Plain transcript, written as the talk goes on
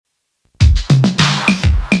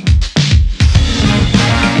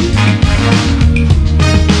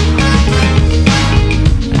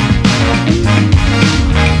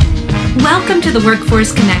to the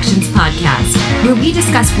Workforce Connections podcast, where we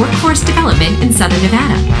discuss workforce development in Southern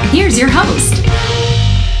Nevada. Here's your host.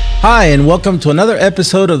 Hi, and welcome to another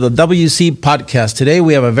episode of the WC Podcast. Today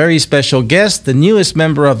we have a very special guest, the newest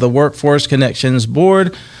member of the Workforce Connections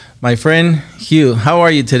Board, my friend Hugh. How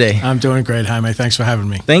are you today? I'm doing great, Jaime. Thanks for having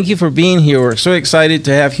me. Thank you for being here. We're so excited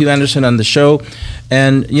to have Hugh Anderson on the show.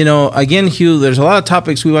 And, again, Hugh, there's a lot of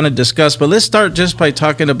topics we want to discuss, but let's start just by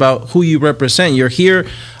talking about who you represent. You're here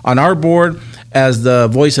on our board as the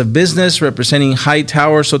voice of business representing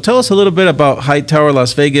Hightower. So tell us a little bit about Hightower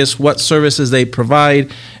Las Vegas, what services they provide,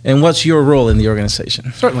 and what's your role in the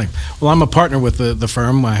organization? Certainly. Well, I'm a partner with the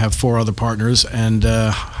firm. I have 4 other partners, and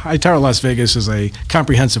Hightower Las Vegas is a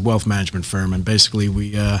comprehensive wealth management firm, and basically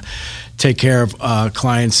we take care of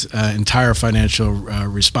clients' entire financial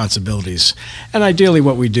responsibilities. And ideally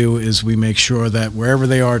what we do is we make sure that wherever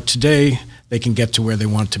they are today, they can get to where they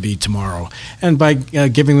want to be tomorrow. And by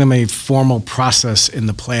giving them a formal process in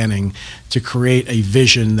the planning to create a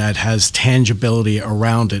vision that has tangibility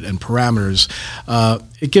around it and parameters,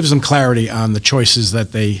 it gives them clarity on the choices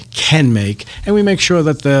that they can make, and we make sure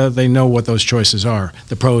that they know what those choices are,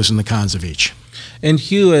 the pros and the cons of each. And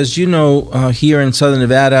Hugh, as you know, here in Southern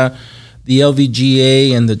Nevada, the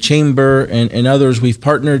LVGA and the Chamber and others, we've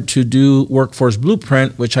partnered to do Workforce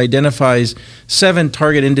Blueprint, which identifies 7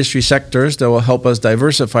 target industry sectors that will help us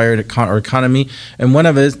diversify our economy. And one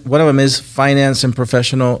of them is finance and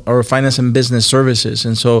professional or finance and business services.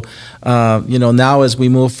 And so, now as we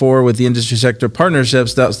move forward with the industry sector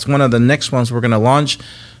partnerships, that's one of the next ones we're going to launch.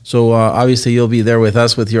 So obviously you'll be there with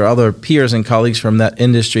us with your other peers and colleagues from that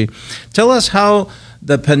industry. Tell us how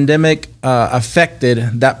the pandemic affected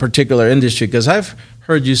that particular industry, because I've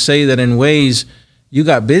heard you say that in ways you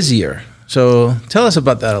got busier. So tell us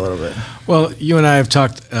about that a little bit. Well, you and I have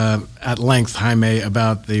talked at length, Jaime,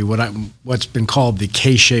 about what's been called the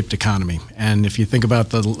K-shaped economy. And if you think about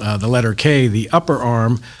the letter K, the upper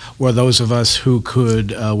arm were those of us who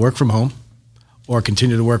could work from home or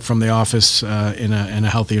continue to work from the office in a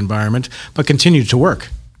healthy environment, but continue to work.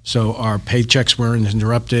 So our paychecks weren't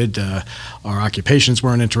interrupted, our occupations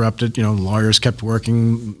weren't interrupted. Lawyers kept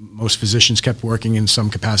working, most physicians kept working in some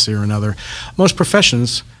capacity or another. Most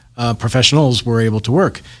professionals were able to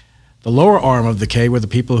work. The lower arm of the K were the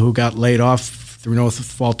people who got laid off through no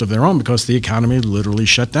fault of their own because the economy literally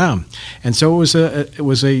shut down. And so it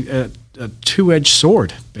was a two-edged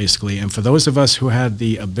sword, basically. And for those of us who had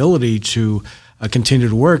the ability to continue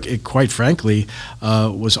to work, it quite frankly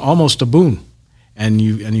was almost a boon. And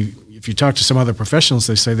if you talk to some other professionals,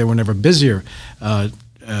 they say they were never busier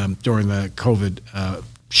during the COVID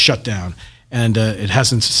shutdown, and it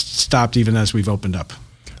hasn't stopped even as we've opened up.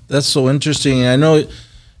 That's so interesting. I know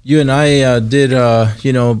you and I did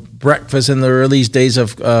breakfast in the early days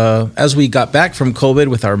of as we got back from COVID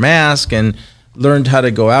with our mask and learned how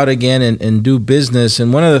to go out again and do business.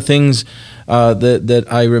 And one of the things that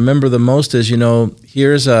I remember the most is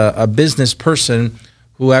here's a business person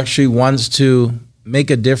who actually wants to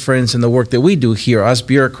make a difference in the work that we do here, us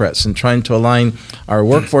bureaucrats, and trying to align our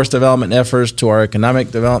workforce development efforts to our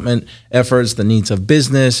economic development efforts, the needs of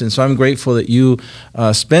business. And so I'm grateful that you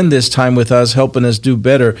spend this time with us, helping us do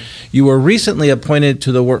better. You were recently appointed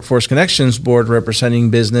to the Workforce Connections Board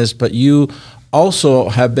representing business, but you also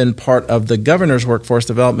have been part of the Governor's Workforce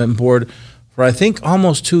Development Board for, I think,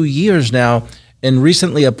 almost 2 years now, and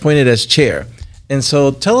recently appointed as chair. And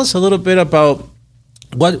so tell us a little bit about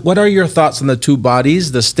what are your thoughts on the 2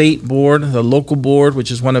 bodies, the state board, the local board,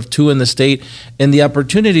 which is one of 2 in the state, and the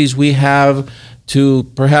opportunities we have to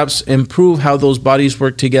perhaps improve how those bodies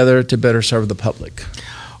work together to better serve the public?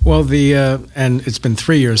 Well, and it's been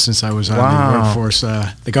 3 years since I was on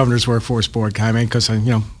the Governor's Workforce Board, Jaime, because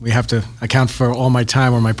we have to account for all my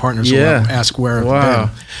time, or my partners will ask where I've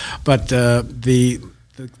been. But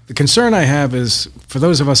the concern I have is, for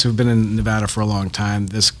those of us who've been in Nevada for a long time,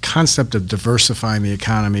 this concept of diversifying the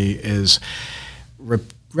economy is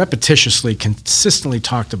repetitiously, consistently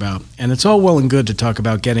talked about. And it's all well and good to talk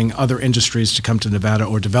about getting other industries to come to Nevada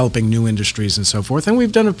or developing new industries and so forth, and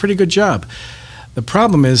we've done a pretty good job. The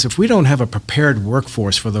problem is, if we don't have a prepared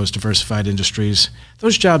workforce for those diversified industries,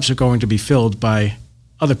 those jobs are going to be filled by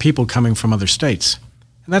other people coming from other states.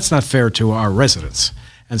 And that's not fair to our residents.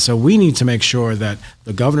 And so we need to make sure that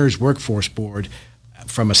the Governor's Workforce Board,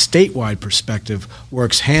 from a statewide perspective,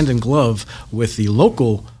 works hand in glove with the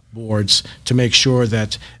local boards to make sure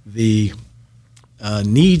that the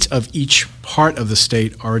needs of each part of the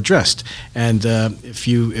state are addressed. And if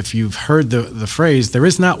you've heard the phrase, there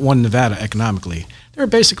is not one Nevada economically. There are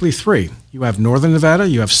basically three. You have Northern Nevada,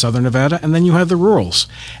 you have Southern Nevada, and then you have the rurals.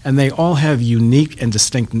 And they all have unique and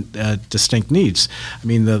distinct needs. I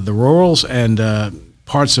mean, the rurals and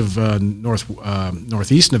parts of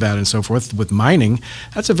northeast Nevada and so forth with mining,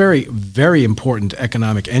 that's a very, very important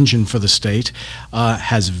economic engine for the state,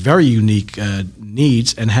 has very unique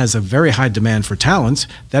needs and has a very high demand for talent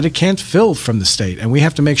that it can't fill from the state. And we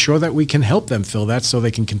have to make sure that we can help them fill that so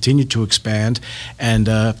they can continue to expand and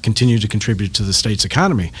continue to contribute to the state's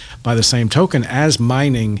economy. By the same token, as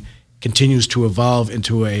mining continues to evolve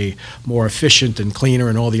into a more efficient and cleaner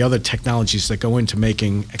and all the other technologies that go into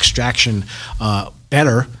making extraction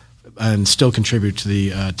better and still contribute to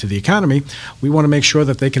the economy, we want to make sure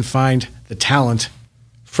that they can find the talent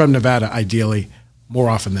from Nevada, ideally, more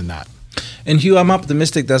often than not. And Hugh, I'm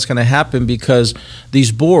optimistic that's going to happen because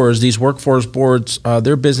these boards, these workforce boards,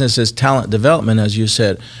 their business is talent development, as you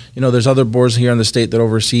said. You know, there's other boards here in the state that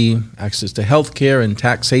oversee access to health care and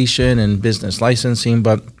taxation and business licensing,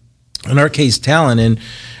 but in our case, talent.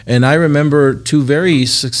 And I remember two very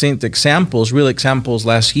succinct examples, real examples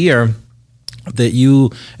last year that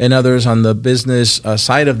you and others on the business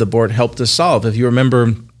side of the board helped us solve. If you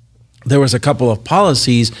remember, there was a couple of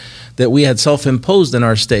policies that we had self-imposed in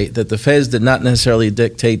our state that the feds did not necessarily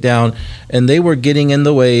dictate down, and they were getting in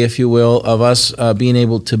the way, if you will, of us being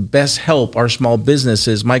able to best help our small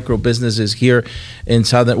businesses, micro businesses here in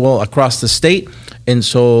across the state. And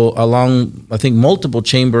so along, I think, multiple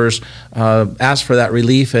chambers asked for that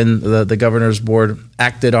relief, and the governor's board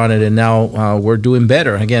acted on it, and now we're doing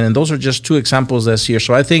better. Again, and those are just two examples this year.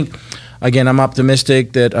 So I think, again, I'm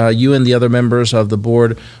optimistic that you and the other members of the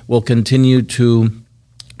board will continue to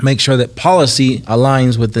make sure that policy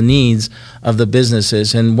aligns with the needs of the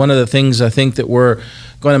businesses. And one of the things I think that we're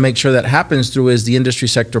going to make sure that happens through is the industry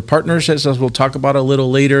sector partnerships, as we'll talk about a little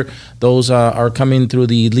later. Those are coming through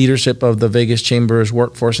the leadership of the Vegas Chamber's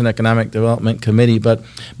Workforce and Economic Development Committee. But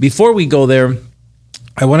before we go there,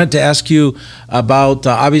 I wanted to ask you about,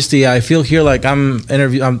 obviously, I feel here like I'm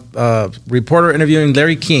a reporter interviewing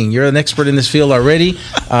Larry King. You're an expert in this field already.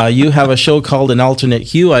 You have a show called An Alternate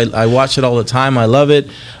Hue. I watch it all the time. I love it.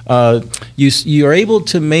 You are able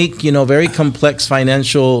to make, very complex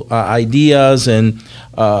financial ideas and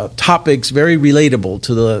topics very relatable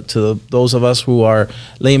to those of us who are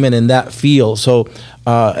laymen in that field. So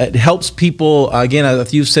it helps people, again,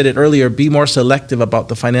 as you said it earlier, be more selective about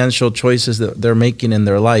the financial choices that they're making in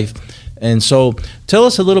their life. And so tell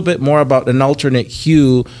us a little bit more about An Alternate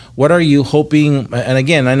Hue. What are you hoping? And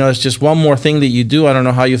again, I know it's just one more thing that you do. I don't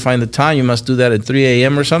know how you find the time. You must do that at 3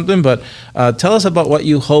 a.m. or something. But tell us about what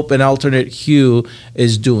you hope An Alternate Hue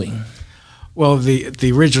is doing. Well,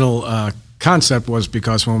 the original concept was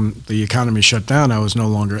because when the economy shut down, I was no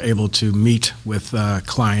longer able to meet with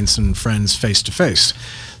clients and friends face to face.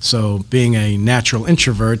 So being a natural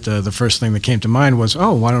introvert, the first thing that came to mind was,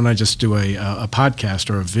 why don't I just do a podcast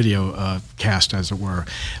or a video cast, as it were,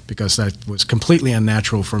 because that was completely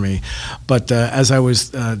unnatural for me. But as I was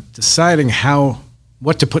deciding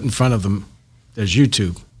what to put in front of them, there's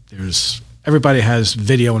YouTube, everybody has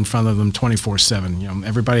video in front of them 24/7.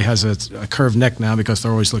 Everybody has a curved neck now because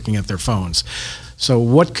they're always looking at their phones. So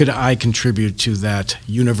what could I contribute to that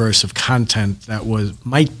universe of content that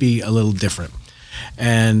might be a little different?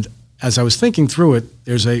 And as I was thinking through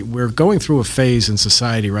it, we're going through a phase in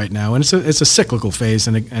society right now, and it's a cyclical phase,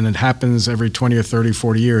 and it happens every 20 or 30,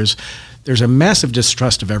 40 years. There's a massive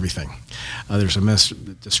distrust of everything. There's a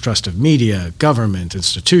massive distrust of media, government,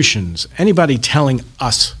 institutions, anybody telling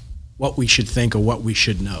us what we should think or what we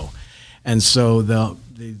should know. And so the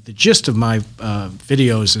gist of my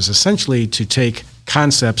videos is essentially to take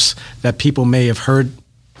concepts that people may have heard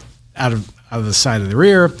out of the side of their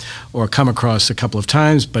ear or come across a couple of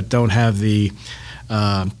times but don't have the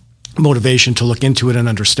motivation to look into it and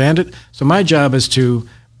understand it. So my job is to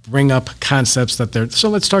bring up concepts so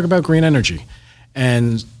let's talk about green energy.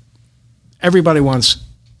 And everybody wants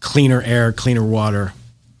cleaner air, cleaner water,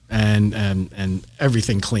 and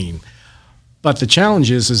everything clean. But the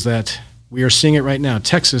challenge is that we are seeing it right now.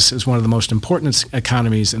 Texas is one of the most important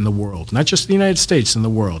economies in the world, not just the United States, in the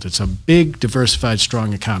world. It's a big, diversified,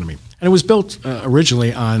 strong economy. And it was built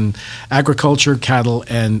originally on agriculture, cattle,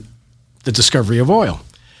 and the discovery of oil.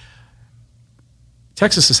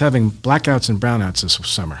 Texas is having blackouts and brownouts this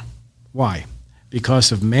summer. Why?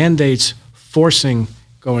 Because of mandates forcing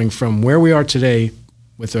going from where we are today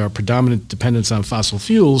with our predominant dependence on fossil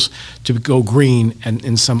fuels to go green and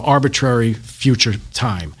in some arbitrary future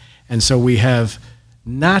time. And so we have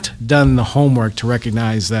not done the homework to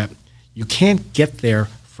recognize that You can't get there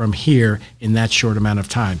from here in that short amount of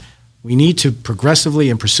time. We need to progressively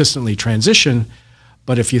and persistently transition,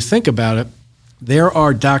 but if you think about it, there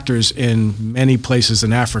are doctors in many places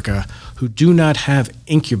in Africa who do not have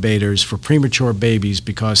incubators for premature babies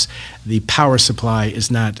because the power supply is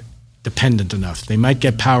not dependent enough. They might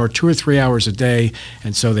get power 2 or 3 hours a day,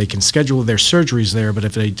 and so they can schedule their surgeries there, but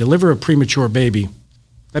if they deliver a premature baby,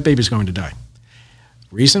 that baby's going to die.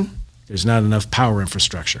 Reason? There's not enough power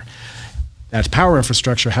infrastructure. That power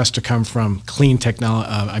infrastructure has to come from clean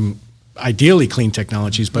technology, ideally clean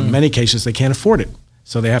technologies, but in many cases they can't afford it.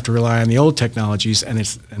 So they have to rely on the old technologies, and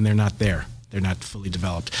they're not there. They're not fully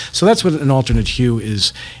developed. So that's what an alternate hue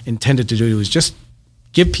is intended to do, is just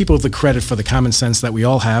give people the credit for the common sense that we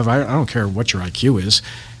all have. I don't care what your IQ is.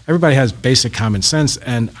 Everybody has basic common sense,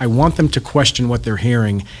 and I want them to question what they're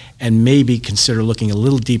hearing and maybe consider looking a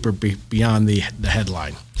little deeper beyond the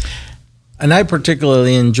headline. And I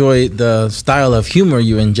particularly enjoy the style of humor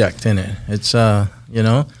you inject in it. It's, Well,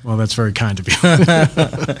 that's very kind of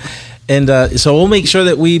you. And so we'll make sure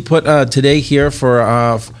that we put today here for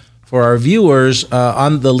our viewers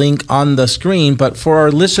on the link on the screen. But for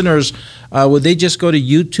our listeners, would they just go to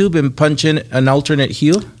YouTube and punch in an alternate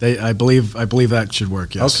hue? I believe that should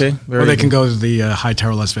work, yes. Okay. Or they can go to the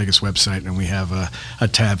Hightower Las Vegas website, and we have a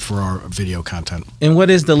tab for our video content. And what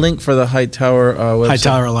is the link for the Hightower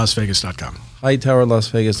website? HightowerLasVegas.com.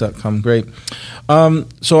 HightowerLasVegas.com. Great.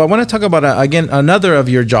 So I want to talk about, again, another of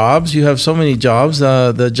your jobs. You have so many jobs.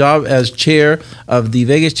 The job as chair of the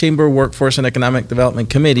Vegas Chamber Workforce and Economic Development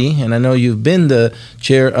Committee. And I know you've been the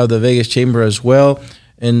chair of the Vegas Chamber as well.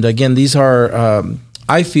 And again, these are,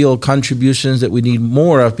 I feel, contributions that we need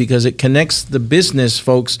more of because it connects the business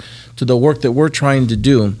folks to the work that we're trying to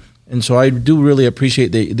do. And so I do really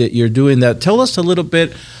appreciate that you're doing that. Tell us a little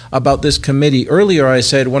bit about this committee. Earlier I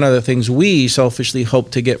said one of the things we selfishly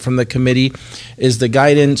hope to get from the committee is the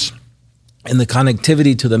guidance and the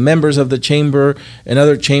connectivity to the members of the chamber and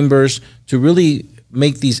other chambers to really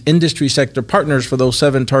make these industry sector partners for those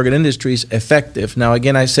 7 target industries effective. Now,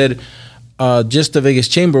 again, I said just the Vegas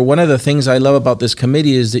Chamber. One of the things I love about this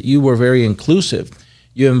committee is that you were very inclusive.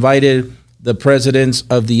 You invited the presidents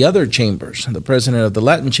of the other chambers, the president of the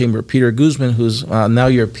Latin Chamber, Peter Guzman, who's now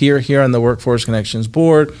your peer here on the Workforce Connections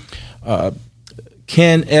Board,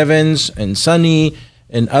 Ken Evans and Sonny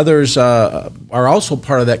and others are also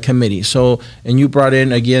part of that committee. So, and you brought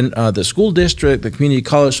in, again, the school district, the community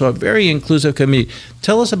college, so a very inclusive committee.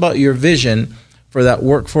 Tell us about your vision for that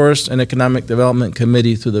Workforce and Economic Development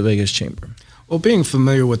Committee through the Vegas Chamber. Well, being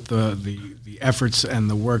familiar with the efforts and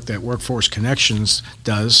the work that Workforce Connections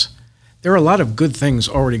does, there are a lot of good things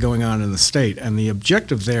already going on in the state, and the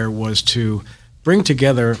objective there was to bring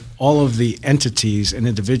together all of the entities and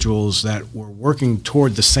individuals that were working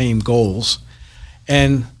toward the same goals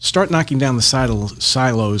and start knocking down the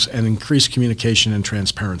silos and increase communication and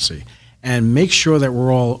transparency and make sure that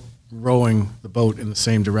we're all rowing the boat in the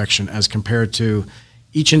same direction as compared to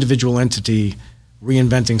each individual entity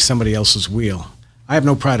reinventing somebody else's wheel. I have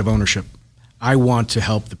no pride of ownership. I want to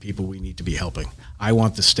help the people we need to be helping. I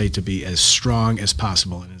want the state to be as strong as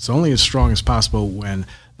possible, and it's only as strong as possible when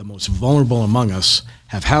the most vulnerable among us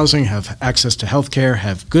have housing, have access to health care,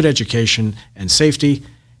 have good education and safety,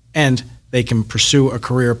 and they can pursue a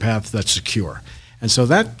career path that's secure. And so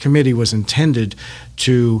that committee was intended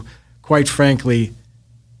to, quite frankly,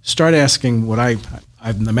 start asking what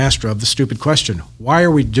I'm the master of, the stupid question. Why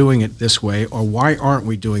are we doing it this way, or why aren't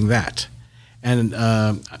we doing that? And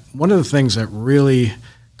one of the things that really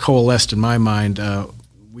coalesced in my mind,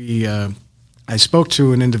 I spoke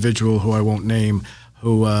to an individual who I won't name,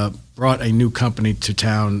 who brought a new company to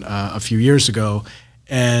town a few years ago,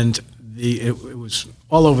 and it was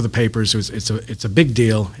all over the papers. It's a big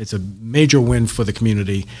deal. It's a major win for the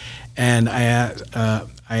community. And I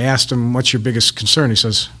asked him, "What's your biggest concern?" He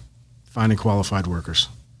says, "Finding qualified workers."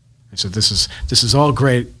 I said, "This is all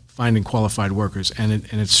great, finding qualified workers," and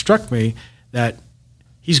it struck me that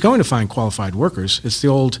he's going to find qualified workers. It's the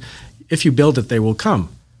old, if you build it, they will come.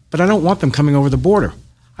 But I don't want them coming over the border.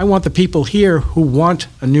 I want the people here who want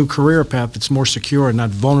a new career path that's more secure and not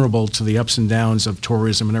vulnerable to the ups and downs of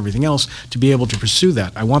tourism and everything else to be able to pursue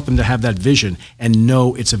that. I want them to have that vision and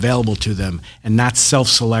know it's available to them and not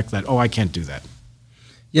self-select that, I can't do that.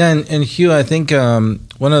 Yeah, and Hugh, I think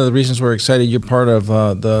one of the reasons we're excited you're part of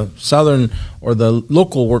the Southern or the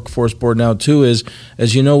local workforce board now too is,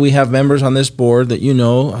 as you know, we have members on this board that you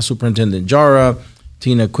know, Superintendent Jara,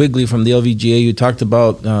 Tina Quigley from the LVGA. You talked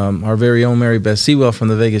about our very own Mary Beth Sewell from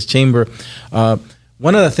the Vegas Chamber.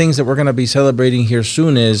 One of the things that we're going to be celebrating here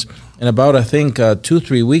soon is, in about, I think,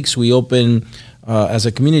 2-3 weeks, we open as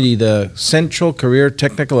a community, the Central Career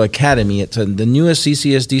Technical Academy. It's the newest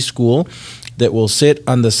CCSD school that will sit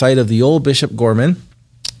on the site of the old Bishop Gorman.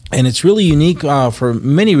 And it's really unique for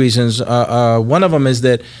many reasons. One of them is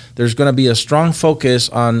that there's going to be a strong focus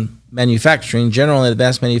on manufacturing, general and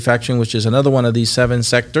advanced manufacturing, which is another one of these 7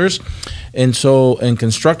 sectors. And so in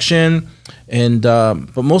construction, and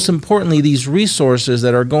but most importantly, these resources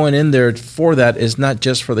that are going in there for that is not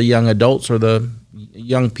just for the young adults or the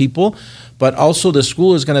young people, but also the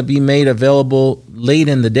school is going to be made available late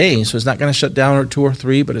in the day. So it's not going to shut down at 2 or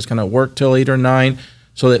 3, but it's going to work till 8 or 9,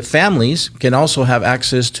 so that families can also have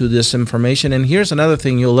access to this information. And here's another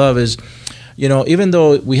thing you'll love is, even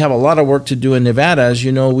though we have a lot of work to do in Nevada, as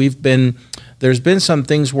you know, there's been some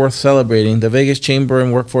things worth celebrating. The Vegas Chamber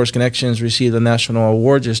and Workforce Connections received a national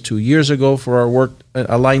award just 2 years ago for our work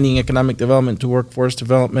aligning economic development to workforce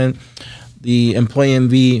development. The Employee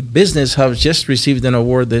MV Business Hub just received an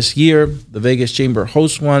award this year. The Vegas Chamber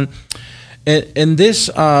hosts one. In this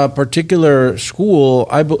particular school,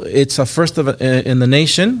 it's a first in the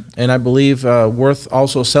nation, and I believe worth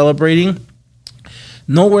also celebrating.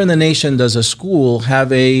 Nowhere in the nation does a school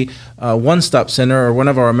have a one-stop center or one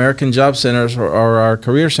of our American Job Centers or our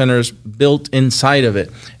career centers built inside of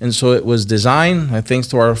it. And so it was designed, thanks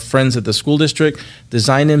to our friends at the school district,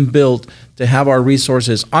 designed and built to have our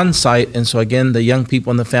resources on site. And so again, the young people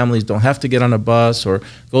and the families don't have to get on a bus or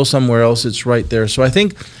go somewhere else. It's right there. So I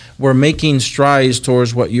think we're making strides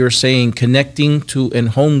towards what you're saying, connecting to and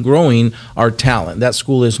home growing our talent. That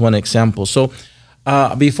school is one example. So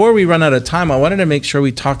before we run out of time, I wanted to make sure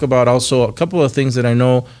we talk about also a couple of things that I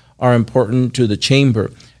know are important to the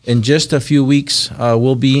Chamber. In just a few weeks,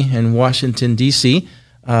 we'll be in Washington, D.C.,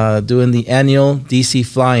 doing the annual D.C.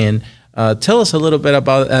 Fly-In. Tell us a little bit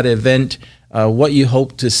about that event, what you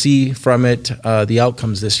hope to see from it, the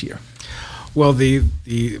outcomes this year. Well, the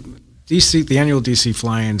annual DC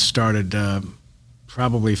Fly-In started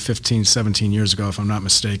probably 15, 17 years ago, if I'm not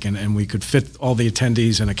mistaken, and we could fit all the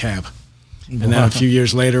attendees in a cab. And then a few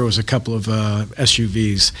years later, it was a couple of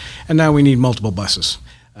SUVs, and now we need multiple buses.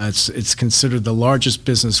 It's considered the largest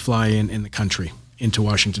business fly-in in the country into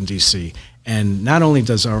Washington, D.C., and not only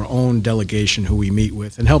does our own delegation, who we meet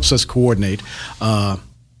with and helps us coordinate,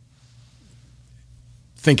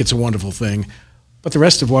 think it's a wonderful thing, but the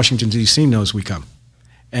rest of Washington, D.C. knows we come.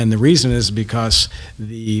 And the reason is because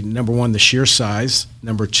number one, the sheer size.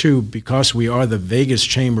 Number two, because we are the Vegas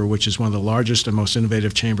Chamber, which is one of the largest and most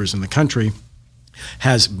innovative chambers in the country,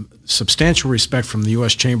 has substantial respect from the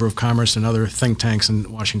U.S. Chamber of Commerce and other think tanks in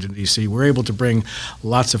Washington, D.C. We're able to bring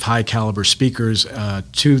lots of high-caliber speakers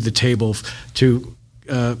to the table to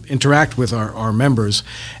interact with our members.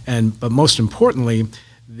 But most importantly,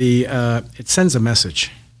 it sends a message.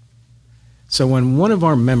 So when one of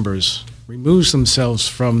our members removes themselves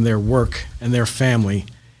from their work and their family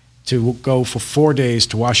to go for 4 days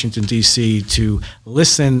to Washington, D.C. to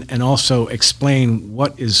listen and also explain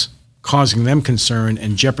what is causing them concern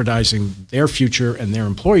and jeopardizing their future and their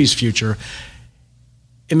employees' future,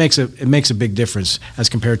 it makes a big difference as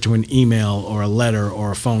compared to an email or a letter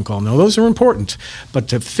or a phone call. Now, those are important, but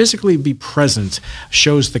to physically be present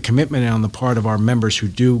shows the commitment on the part of our members who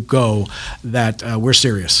do go that we're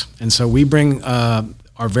serious. And so we bring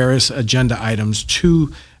our various agenda items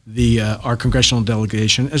to our congressional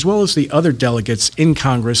delegation, as well as the other delegates in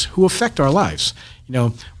Congress who affect our lives.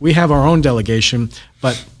 We have our own delegation,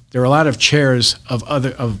 but there are a lot of chairs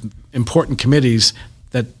of important committees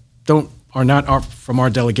that are not from our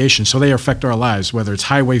delegation, so they affect our lives, whether it's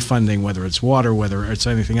highway funding, whether it's water, whether it's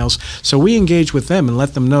anything else. So we engage with them and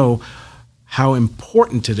let them know how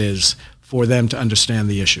important it is for them to understand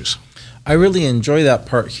the issues. I really enjoy that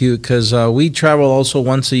part, Hugh, because we travel also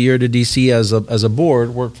once a year to D.C. as a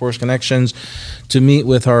board, Workforce Connections, to meet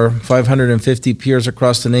with our 550 peers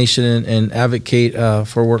across the nation and advocate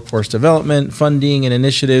for workforce development, funding, and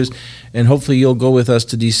initiatives. And hopefully you'll go with us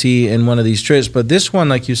to D.C. in one of these trips. But this one,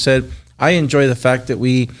 like you said, I enjoy the fact that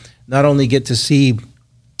we not only get to see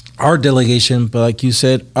our delegation, but like you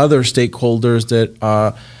said, other stakeholders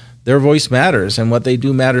that their voice matters and what they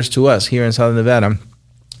do matters to us here in Southern Nevada.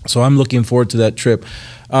 So I'm looking forward to that trip.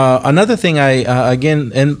 Another thing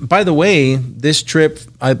again, and by the way, this trip,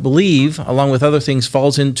 I believe, along with other things,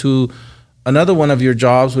 falls into another one of your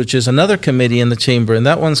jobs, which is another committee in the chamber, and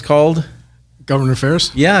that one's called? Government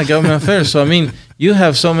Affairs? Yeah, Government Affairs. So, I mean, you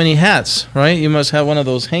have so many hats, right? You must have one of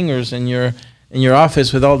those hangers in your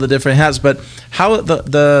office with all the different hats. But how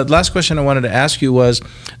the last question I wanted to ask you was,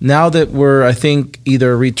 now that we're, I think,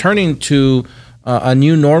 either returning to a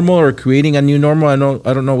new normal or creating a new normal, I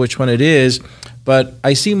don't know which one it is, but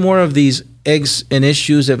I see more of these Eggs and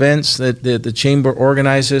Issues events that the chamber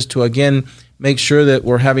organizes to, again, make sure that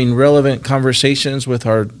we're having relevant conversations with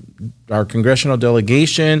our congressional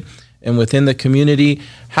delegation and within the community.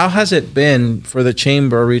 How has it been for the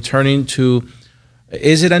chamber returning to,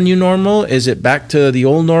 is it a new normal? Is it back to the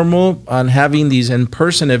old normal on having these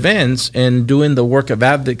in-person events and doing the work of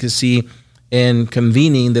advocacy and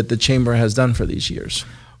convening that the chamber has done for these years?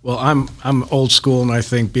 Well, I'm old school, and I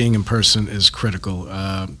think being in person is critical.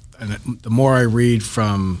 And the more I read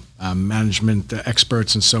from management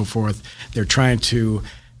experts and so forth, they're trying to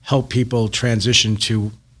help people transition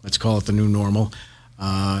to, let's call it the new normal.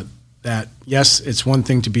 That yes, it's one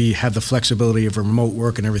thing to have the flexibility of remote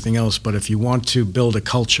work and everything else, but if you want to build a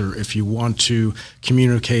culture, if you want to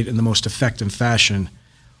communicate in the most effective fashion,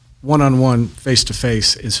 one-on-one,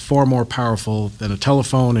 face-to-face is far more powerful than a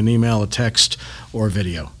telephone, an email, a text, or a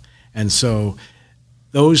video. And so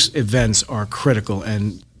those events are critical,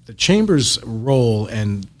 and the chamber's role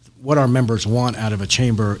and what our members want out of a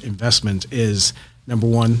chamber investment is, number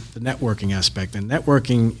one, the networking aspect. And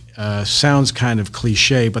networking sounds kind of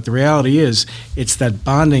cliche, but the reality is it's that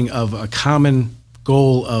bonding of a common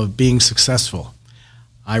goal of being successful.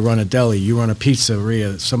 I run a deli, you run a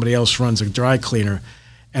pizzeria, somebody else runs a dry cleaner.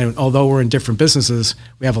 And although we're in different businesses,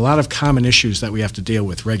 we have a lot of common issues that we have to deal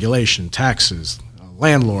with: regulation, taxes,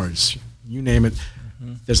 landlords, you name it.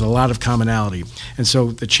 Mm-hmm. There's a lot of commonality. And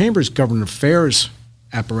so the Chamber's government affairs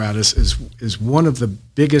apparatus is one of the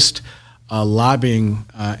biggest lobbying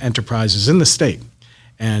enterprises in the state.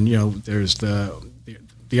 And, there's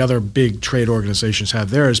the other big trade organizations have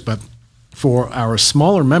theirs, but for our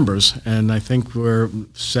smaller members, and I think we're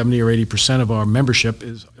 70 or 80% of our membership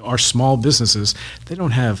are small businesses, they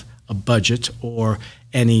don't have a budget or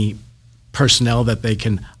any personnel that they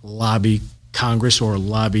can lobby Congress or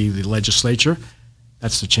lobby the legislature.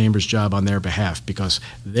 That's the Chamber's job on their behalf, because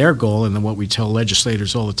their goal, and then what we tell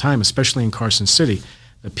legislators all the time, especially in Carson City,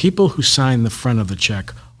 the people who sign the front of the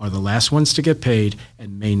check are the last ones to get paid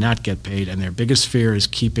and may not get paid, and their biggest fear is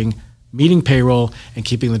meeting payroll and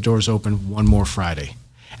keeping the doors open one more Friday.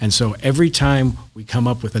 And so every time we come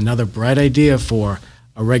up with another bright idea for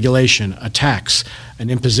a regulation, a tax, an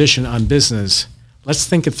imposition on business, let's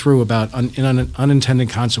think it through about unintended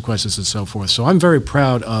consequences and so forth. So I'm very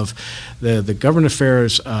proud of the government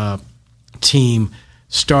affairs team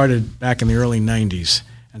started back in the early 90s.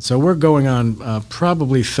 And so we're going on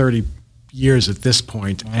probably 30 years at this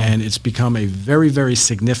point, and it's become a very, very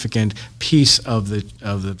significant piece of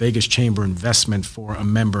the Vegas Chamber investment for a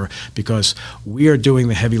member, because we are doing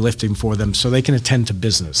the heavy lifting for them so they can attend to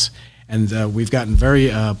business. And we've gotten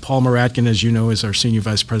Paul Moratkin, as you know, is our Senior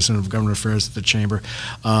Vice President of Government Affairs at the Chamber.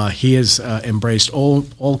 He has embraced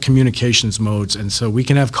all communications modes, and so we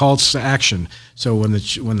can have calls to action. So when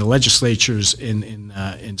the legislature's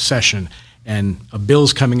in session and a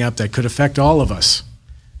bill's coming up that could affect all of us,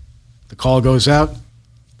 the call goes out,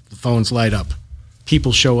 the phones light up,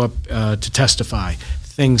 people show up to testify,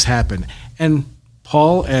 things happen. And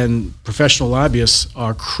Paul and professional lobbyists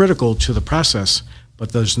are critical to the process,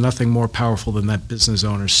 but there's nothing more powerful than that business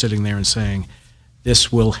owner sitting there and saying,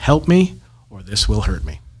 this will help me or this will hurt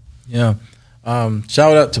me. Yeah.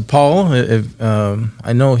 Shout out to Paul.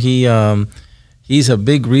 I know he's a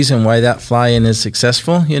big reason why that fly-in is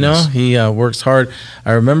successful. Yes. He works hard.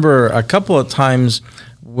 I remember a couple of times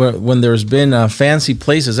when there's been fancy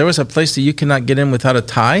places. There was a place that you cannot get in without a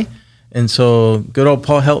tie, and so good old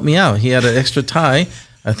Paul helped me out. He had an extra tie.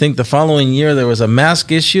 I think the following year there was a mask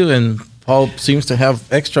issue, and Paul seems to have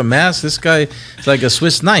extra masks. This guy is like a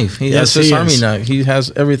Swiss knife. He has Swiss Army knife. He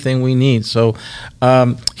has everything we need. So,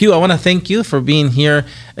 Hugh, I want to thank you for being here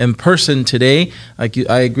in person today. I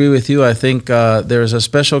agree with you. I think there's a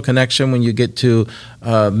special connection when you get to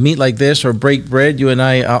meet like this or break bread. You and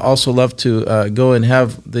I also love to go and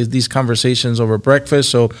have these conversations over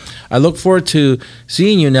breakfast. So I look forward to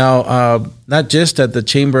seeing you now, not just at the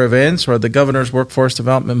Chamber events or the Governor's Workforce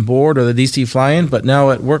Development Board or the DC Fly-In, but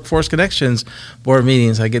now at Workforce Connections board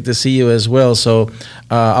meetings. I get to see you as well. So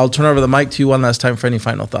I'll turn over the mic to you one last time for any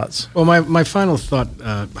final thoughts. Well, my final thought,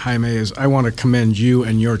 Jaime, is I want to commend you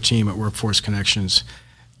and your team at Workforce Connections.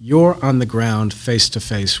 You're on the ground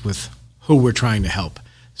face-to-face with who we're trying to help.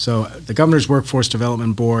 So the Governor's Workforce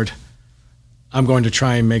Development Board, I'm going to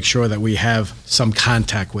try and make sure that we have some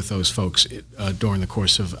contact with those folks during the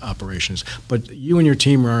course of operations. But you and your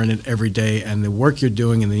team are in it every day, and the work you're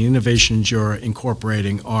doing and the innovations you're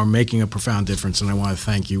incorporating are making a profound difference, and I want to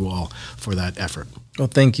thank you all for that effort. Well,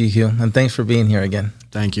 thank you, Hugh, and thanks for being here again.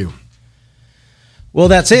 Thank you. Well,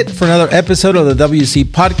 that's it for another episode of the WC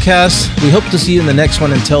Podcast. We hope to see you in the next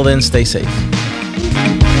one. Until then, stay safe.